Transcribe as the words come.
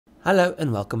Hello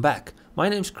and welcome back. My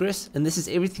name's Chris and this is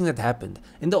everything that happened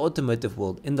in the automotive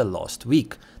world in the last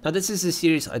week. Now this is a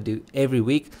series I do every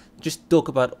week, just talk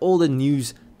about all the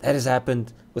news that has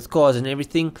happened with cars and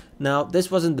everything. Now this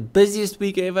wasn't the busiest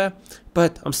week ever,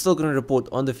 but I'm still going to report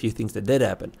on the few things that did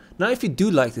happen. Now if you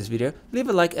do like this video, leave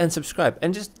a like and subscribe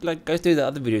and just go through the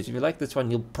other videos. If you like this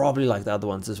one, you'll probably like the other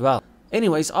ones as well.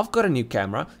 Anyways, I've got a new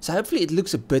camera, so hopefully it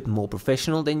looks a bit more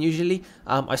professional than usually.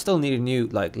 I still need a new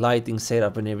lighting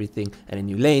setup and everything, and a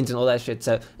new lens and all that shit,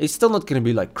 so it's still not going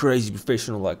to be crazy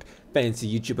professional like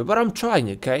fancy YouTuber, but I'm trying,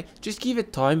 okay? Just give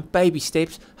it time, baby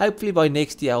steps. Hopefully by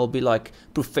next year I'll be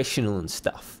professional and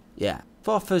stuff. Yeah.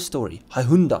 For our first story,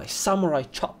 Hyundai Samurai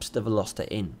chops the Veloster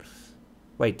N.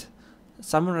 Wait,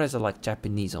 samurais are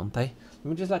Japanese, aren't they? Let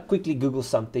me just quickly Google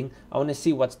something. I want to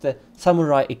see what's the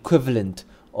samurai equivalent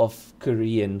of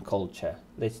Korean culture.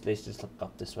 Let's just look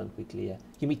up this one quickly here.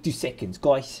 Give me 2 seconds,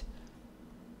 guys.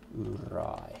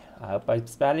 Right. I hope I'm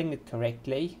spelling it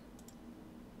correctly.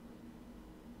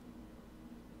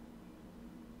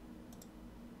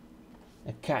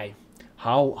 Okay.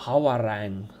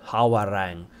 Hawarang.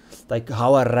 Like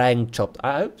Hawarang chopped.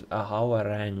 I hope a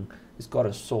Hawarang has got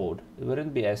a sword. It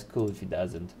wouldn't be as cool if he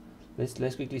doesn't. Let's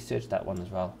quickly search that one as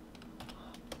well.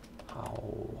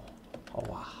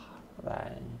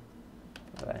 Rang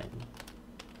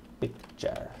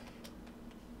picture.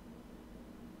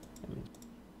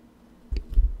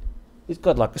 It's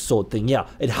got a sword thing, yeah.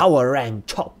 It Hawarang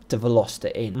chopped the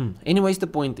Veloster N. Anyways, the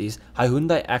point is,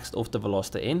 Hyundai axed off the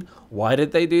Veloster N. Why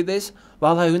did they do this?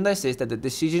 Well, Hyundai says that the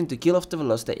decision to kill off the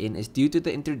Veloster N is due to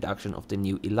the introduction of the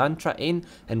new Elantra N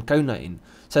and Kona N.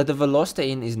 So the Veloster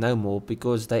N is no more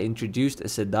because they introduced a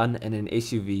sedan and an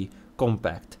SUV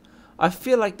compact. I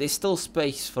feel like there's still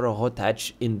space for a hot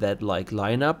hatch in that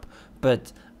lineup,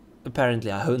 but apparently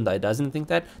Hyundai doesn't think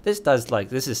that. This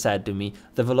is sad to me.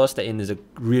 The Veloster N is a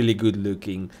really good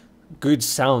looking, good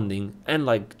sounding, and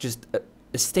just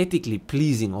aesthetically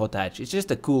pleasing hot hatch. It's just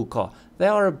a cool car. They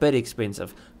are a bit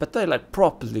expensive, but they're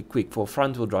properly quick for a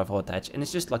front wheel drive hot hatch, and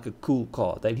it's just a cool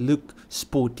car. They look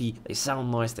sporty, they sound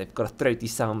nice, they've got a throaty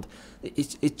sound.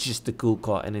 It's just a cool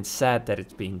car, and it's sad that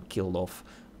it's being killed off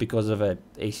because of a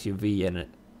SUV and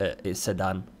a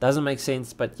sedan. Doesn't make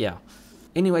sense, but yeah.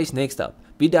 Anyways, next up,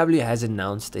 VW has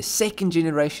announced a second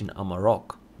generation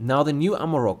Amarock. Now the new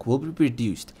Amarock will be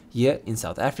produced here in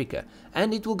South Africa,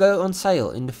 and it will go on sale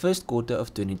in the first quarter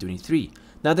of 2023.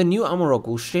 Now the new Amarock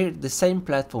will share the same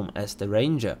platform as the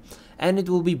Ranger, and it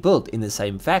will be built in the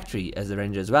same factory as the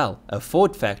Ranger as well, a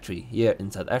Ford factory here in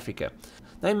South Africa.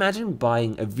 Now imagine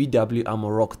buying a VW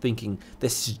Amarock thinking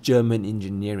this is German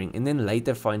engineering, and then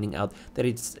later finding out that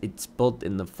it's built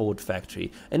in the Ford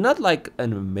factory, and not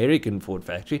an American Ford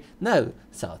factory, no,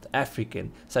 South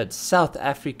African. So it's South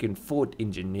African Ford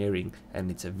engineering, and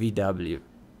it's a VW.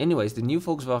 Anyways, the new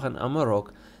Volkswagen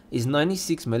Amarock is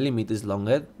 96mm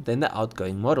longer than the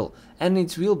outgoing model, and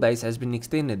its wheelbase has been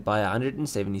extended by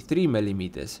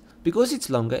 173mm. Because it's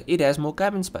longer, it has more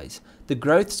cabin space. The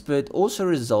growth spurt also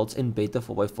results in better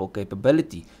 4x4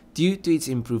 capability due to its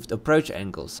improved approach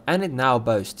angles, and it now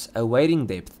boasts a weighting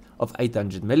depth of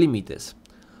 800mm.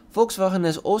 Volkswagen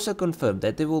has also confirmed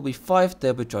that there will be 5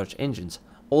 turbocharged engines.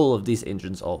 All of these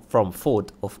engines are from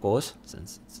Ford, of course,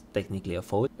 since it's technically a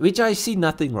Ford, which I see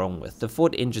nothing wrong with. The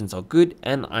Ford engines are good,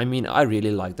 and I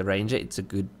really like the Ranger. It's a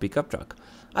good pickup truck.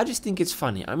 I just think it's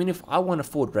funny. If I want a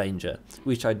Ford Ranger,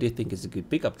 which I do think is a good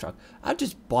pickup truck, I'd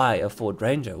just buy a Ford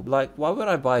Ranger. Why would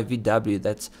I buy a VW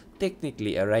that's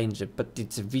technically a Ranger, but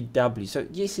it's a VW? So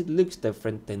yes, it looks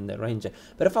different than the Ranger,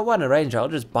 but if I want a Ranger, I'll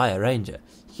just buy a Ranger.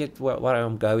 Get where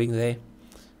I'm going there?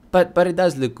 But it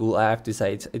does look cool. I have to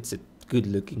say, it's a good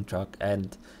looking truck,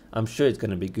 and I'm sure it's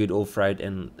going to be good off-road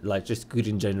and just good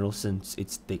in general since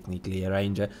it's technically a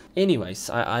Ranger. Anyways,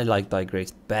 I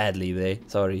digressed badly there,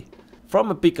 sorry. From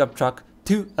a pickup truck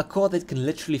to a car that can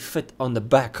literally fit on the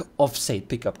back of said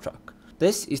pickup truck.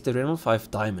 This is the Renault 5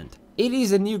 Diamond. It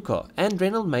is a new car, and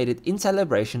Renault made it in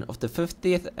celebration of the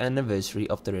 50th anniversary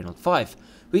of the Renault 5,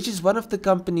 which is one of the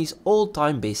company's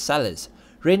all-time best sellers.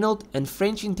 Renault and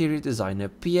French interior designer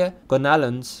Pierre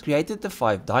Gonalons created the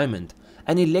 5 Diamond,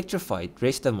 an electrified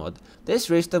resto mod. This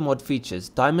resto mod features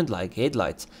diamond-like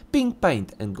headlights, pink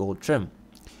paint and gold trim.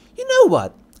 You know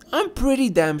what? I'm pretty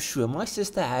damn sure my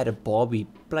sister had a Barbie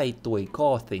play toy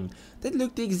car thing that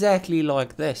looked exactly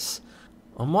like this.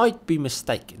 I might be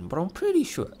mistaken, but I'm pretty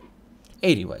sure.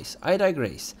 Anyways, I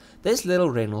digress. This little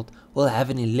Renault will have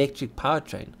an electric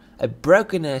powertrain, a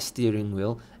broken ass steering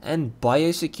wheel and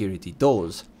biosecurity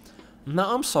doors.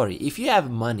 Now I'm sorry, if you have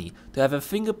money to have a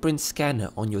fingerprint scanner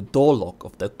on your door lock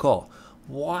of the car,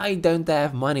 Why don't they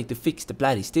have money to fix the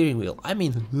bloody steering wheel? I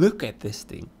mean, look at this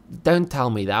thing. Don't tell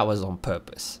me that was on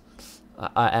purpose.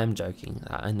 I am joking.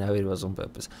 I know it was on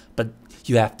purpose. But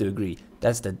you have to agree,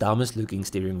 that's the dumbest looking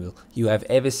steering wheel you have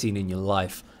ever seen in your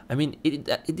life. I mean,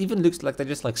 it even looks like they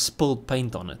just like spilled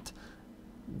paint on it.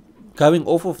 Going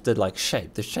off of the like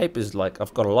shape, the shape is like,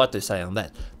 I've got a lot to say on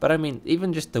that. But I mean,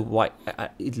 even just the white,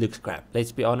 it looks crap.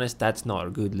 Let's be honest, that's not a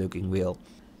good looking wheel.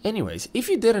 Anyways, if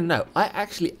you didn't know, I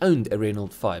actually owned a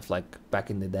Renault 5 like back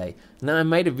in the day. Now I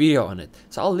made a video on it,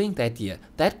 so I'll link that here.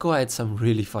 That car had some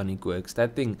really funny quirks.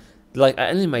 That thing, like, I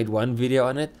only made one video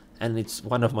on it, and it's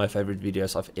one of my favorite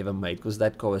videos I've ever made, because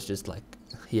that car was just like,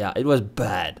 yeah, it was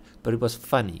bad, but it was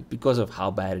funny because of how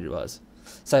bad it was.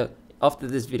 So after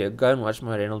this video, go and watch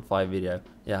my Renault 5 video.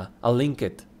 Yeah, I'll link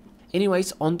it.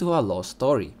 Anyways, on to our last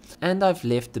story, and I've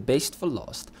left the best for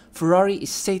last. Ferrari is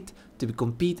set to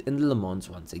compete in the Le Mans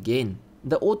once again.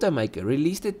 The automaker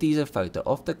released a teaser photo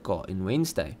of the car on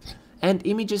Wednesday, and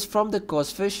images from the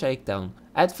car's first shakedown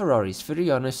at Ferrari's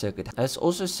Ferrari circuit has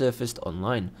also surfaced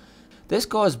online. This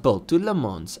car is built to Le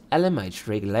Mans LMH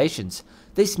regulations.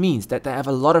 This means that they have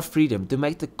a lot of freedom to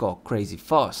make the car crazy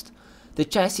fast. The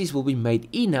chassis will be made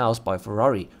in-house by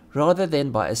Ferrari rather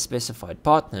than by a specified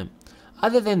partner.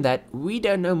 Other than that, we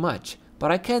don't know much,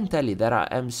 but I can tell you that I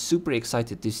am super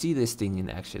excited to see this thing in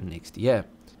action next year.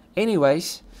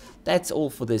 Anyways, that's all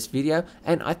for this video,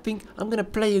 and I think I'm gonna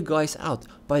play you guys out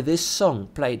by this song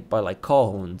played by like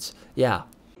car horns. Yeah.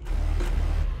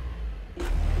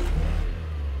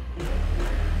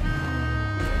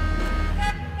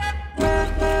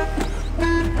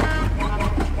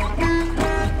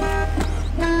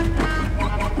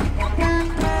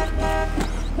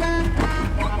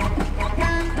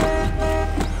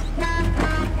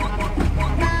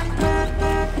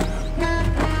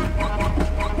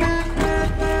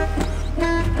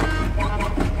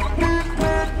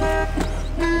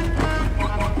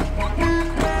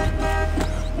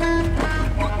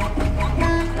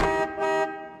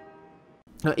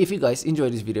 Now, if you guys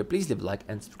enjoyed this video, please leave a like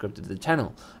and subscribe to the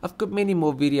channel. I've got many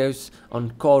more videos on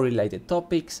car related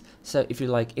topics, so if you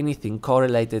like anything car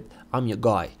related, I'm your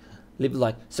guy. Leave a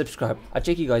like, subscribe. I'll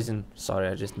check you guys in, sorry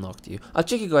I just knocked you. I'll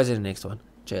check you guys in the next one.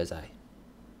 Cheers, eh.